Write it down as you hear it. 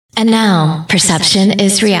And now, Perception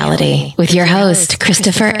is Reality with your host,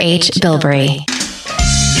 Christopher H. Bilbrey.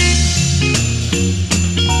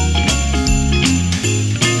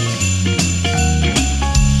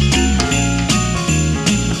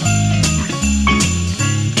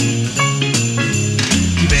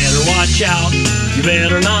 You better watch out. You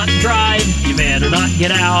better not drive. You better not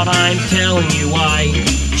get out. I'm telling you why.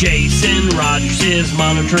 Jason Rogers is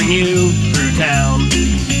monitoring you through town.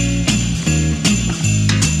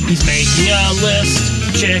 He's making a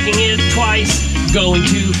list, checking it twice, going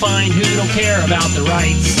to find who don't care about the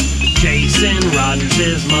rights. Jason Rogers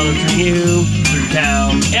is monitoring you through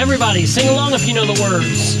town. Everybody, sing along if you know the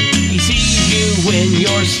words. He sees you when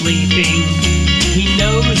you're sleeping. He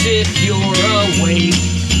knows if you're awake.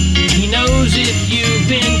 He knows if you've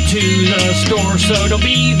been to the store, so don't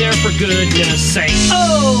be there for goodness sake.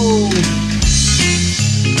 Oh!